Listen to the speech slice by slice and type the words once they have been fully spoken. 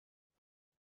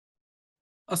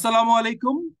আসসালামু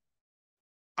আলাইকুম।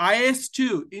 IAS-2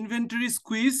 inventories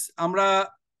quiz আমরা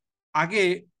আগে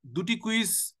দুটি কুইজ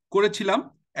করেছিলাম।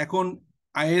 এখন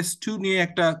IAS-2 নিয়ে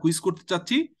একটা কুইজ করতে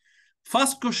চাচ্ছি।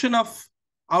 First question of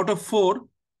out of 4,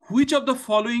 which of the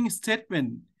following statement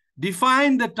define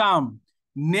the term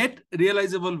net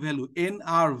realisable value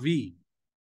NRV?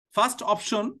 First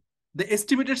option, the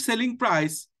estimated selling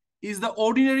price is the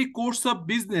ordinary course of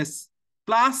business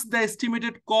plus the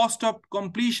estimated cost of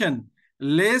completion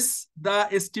less the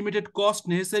estimated cost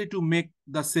necessary to make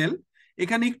the sale.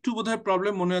 এখানে একটু বোধহয়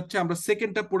problem মনে হচ্ছে, আমরা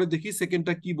সেকেন্ডটা পড়ে দেখি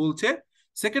সেকেন্ডটা কি বলছে।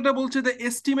 সেকেন্ডটা বলছে the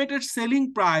estimated selling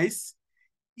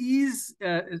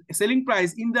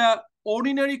price in the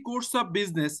ordinary course of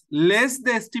business less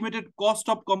the estimated cost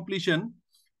of completion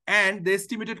and the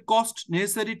estimated cost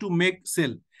necessary to make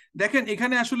sale. দেখেন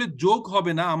এখানে আসলে যোগ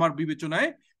হবে না আমার বিবেচনায়,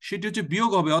 সেটি হচ্ছে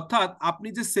বিয়োগ হবে। অর্থাৎ আপনি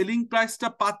যে সেলিং প্রাইসটা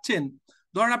পাচ্ছেন,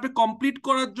 ধরেন আপনি কমপ্লিট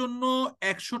করার জন্য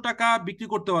 100 টাকা বিক্রি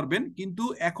করতে পারবেন, কিন্তু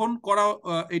এখন করা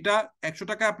এটা 100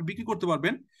 টাকা আপনি বিক্রি করতে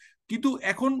পারবেন, কিন্তু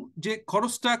এখন যে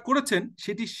খরচটা করেছেন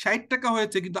সেটি 60 টাকা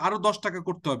হয়েছে, কিন্তু আরো 10 টাকা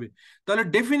করতে হবে। তাহলে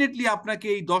ডেফিনেটলি আপনাকে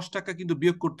এই 10 টাকা কিন্তু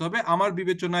বিয়োগ করতে হবে। আমার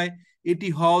বিবেচনায় এটি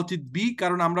হওয়া উচিত বি,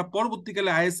 কারণ আমরা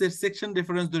পরবর্তীকালে আইএস এর সেকশন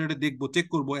রেফারেন্স ধরে এটা দেখবো, চেক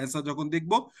করবো অ্যান্সার যখন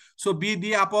দেখবো। সো বি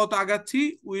দিয়ে আপাতত আগাচ্ছি।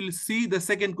 Will see the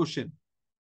second question.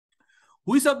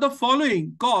 Which of the following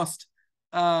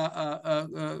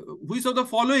which of the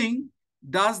following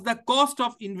does the cost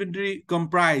of inventory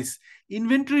comprise?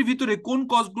 ইনভেন্টরির ভিতরে কোন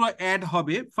কস্টগুলো অ্যাড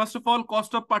হবে? First of all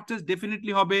cost of purchase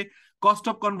definitely হবে। Cost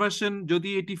of conversion, যদি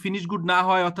এটি finish good না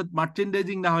হয় অর্থাৎ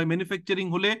merchandising না হয়, ম্যানুফ্যাকচারিং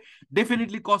হলে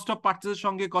ডেফিনেটলি কস্ট অফ পারচেজের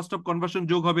সঙ্গে কস্ট অফ কনভার্সন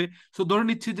যোগ হবে। সো ধরে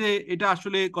নিচ্ছি যে এটা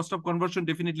আসলে কস্ট অফ কনভার্সন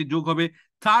ডেফিনেটলি যোগ হবে।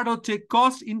 থার্ড হচ্ছে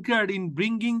cost incurred in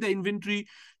bringing the inventory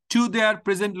to their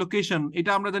present location.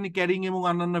 এটা আমরা জানি ক্যারিং এবং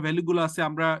অন্যান্য ভ্যালুগুলো আছে,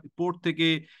 আমরা পোর্ট থেকে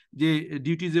যে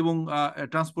ডিউটিজ এবং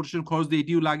ট্রান্সপোর্টেশন খরচ দিয়ে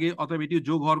এটিও লাগে, অথবা এটিও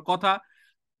যোগ হওয়ার কথা।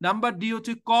 নাম্বার ডি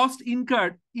হচ্ছে cost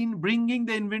incurred in bringing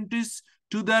the inventories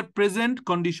to their present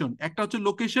condition. একটা হচ্ছে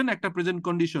লোকেশন, একটা প্রেজেন্ট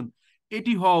কন্ডিশন,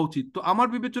 এটি হওয়া উচিত। তো আমার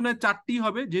বিবেচনায় চারটি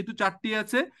হবে, যেহেতু চারটি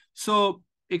আছে সো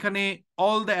এখানে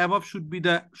all the above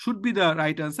should be the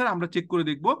right answer. আমরা চেক করে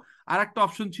দেখব। আর একটা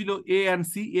অপশন ছিল এ and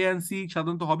C. A and C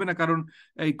সাধারণত হবে না, কারণ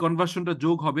এই কনভার্সনটা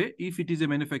যোগ হবে if it is a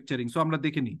manufacturing. So আমরা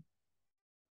দেখে নিই।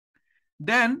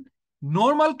 দেন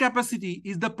normal capacity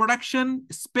is the production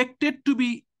expected to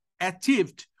be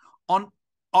achieved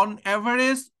on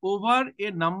average over a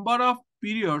number of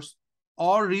periods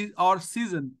or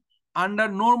season under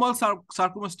normal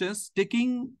circumstances, taking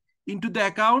into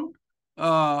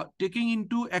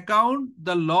account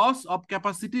the loss of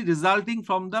capacity resulting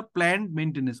from the planned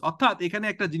maintenance. অর্থাৎ এখানে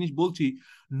একটা জিনিস বলছি,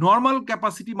 normal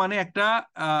capacity মানে একটা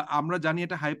আমরা জানি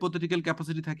একটা হাইপোথেটিক্যাল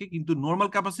ক্যাপাসিটি থাকে, কিন্তু নর্মাল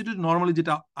ক্যাপাসিটি নর্মালি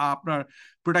যেটা আপনার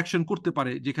প্রোডাকশন করতে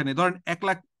পারে, যেখানে ধরেন 1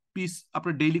 লাখ পিস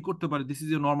আপনার ডেইলি করতে পারে, this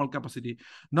is a normal capacity.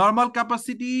 Normal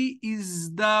capacity is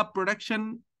the production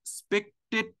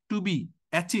expected to be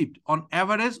achieved on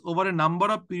average over a number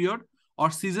of period or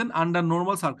season under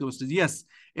normal circumstances. Yes,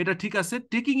 এটা ঠিক আছে।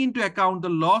 Taking into account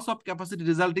the loss of capacity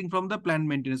রিজাল্টিং from the plant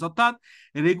maintenance. অর্থাৎ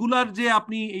regular যে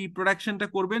আপনি এই প্রোডাকশনটা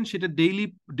করবেন সেটা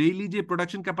daily যে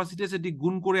প্রোডাকশন ক্যাপাসিটি সেটি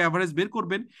গুণ করে অ্যাভারেজ বের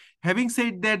করবেন। হ্যাভিং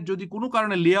সেড দ্যাট, যদি কোনো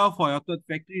কারণে লে অফ হয় অর্থাৎ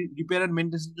ফ্যাক্টরি রিপেয়ার এন্ড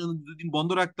মেইনটেনেন্সের জন্য দুদিন বন্ধ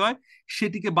রাখতে হয়,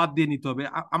 সেটিকে বাদ দিয়ে নিতে হবে।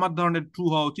 আমার ধরনের ট্রু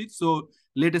হওয়া উচিত। So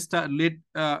let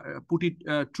put it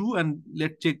true and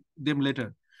let's check them later.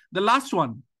 The last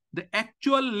one, the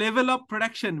actual level of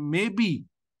production may be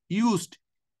used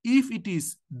if it is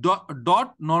dot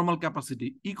normal capacity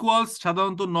equals,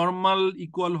 সাধারণত নর্মাল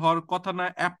ইকুয়াল হওয়ার কথা না,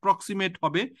 approximate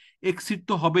হবে, exceed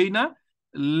তো হবেই না,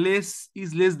 less is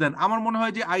less than. আমার মনে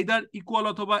হয় যে আইদার ইকুয়াল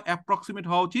অথবা অ্যাপ্রক্সিমেট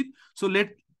হওয়া উচিত। So let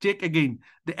check again,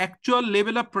 the actual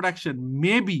level of production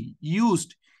may be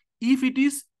used if it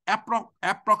is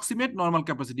approximate normal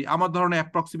capacity. আমার ধরনের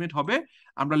অ্যাপ্রক্সিমেট হবে।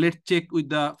 আমরা let check with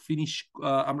the finish,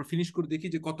 আমরা ফিনিশ করে দেখি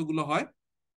যে কতগুলো হয়।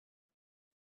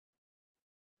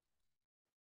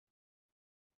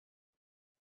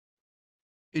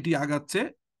 এটি আগাচ্ছে।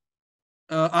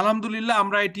 আলহামদুলিল্লাহ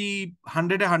আমরা এটি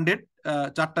 100-এ 100,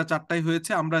 চারটাই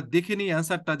হয়েছে। আমরা দেখে নিই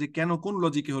অ্যান্সারটা যে কেন কোন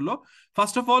লজিকে হলো।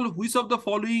 First of all, which of the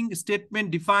following statement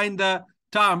define the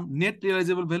term net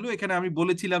realisable value? এখানে আমি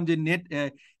বলেছিলাম যে net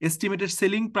estimated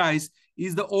selling price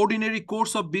is the ordinary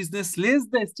course of business less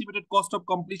the estimated cost of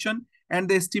completion and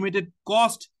the estimated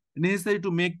cost necessary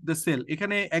to make the sale.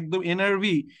 এখানে একদম NRV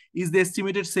is the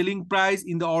estimated selling price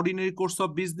in the ordinary course of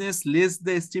business less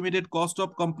the estimated cost of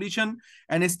completion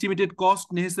and estimated cost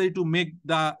necessary to make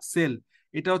the sale.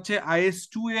 এটা হচ্ছে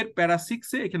IAS-2 এর প্যারা 6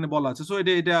 এ এখানে বলা আছে। So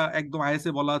এটা একদম IAS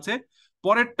এ বলা আছে।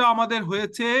 পরেরটা আমাদের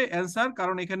হয়েছে অ্যান্সার,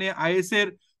 কারণ এখানে IAS এর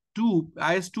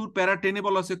IAS-2 para 10 এ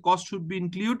বলা আছে cost should be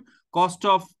include cost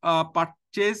of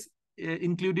purchase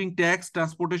including tax,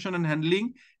 transportation and handling,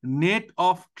 net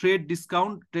of trade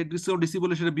discount দিছি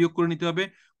বলে সেটা বিয়োগ করে নিতে হবে,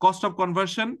 cost of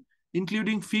conversion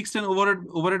including fixed and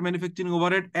overhead manufacturing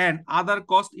overhead and other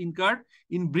cost incurred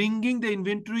in bringing the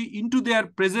inventory into their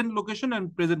present location and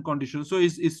present condition. So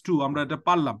is true, আমরা এটা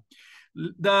পারলাম।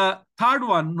 The third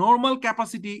one, normal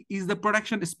capacity is the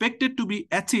production expected to be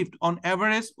achieved on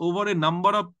average over a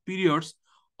number of periods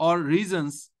or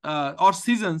reasons or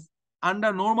seasons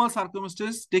under normal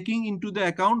circumstances, taking into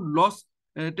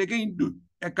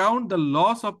account the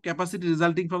loss of capacity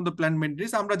resulting from the plant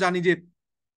maintenance. আমরা জানি যে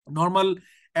normal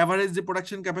average যে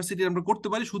production capacity আমরা করতে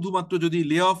পারি শুধুমাত্র যদি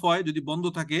লে অফ হয়, যদি বন্ধ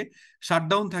থাকে,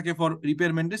 শাটডাউন থাকে ফর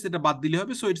রিপেয়ার মেইনটেন্স, এটা বাদ দিলে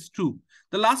হবে। So it's true.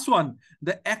 The last one,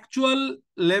 the actual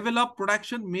level of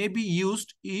production may be used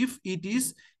if it is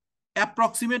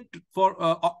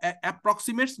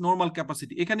approximates normal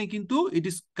capacity। এখানে কিন্তু ইট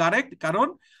ইজ কারেক্ট, কারণ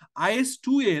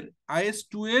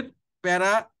IAS-2 এর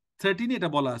প্যারা 13 এটা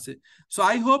বলা আছে। So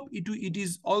I hope it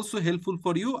is also helpful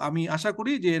for you. আমি আশা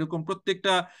করি যে এরকম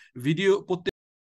প্রত্যেকটা ভিডিও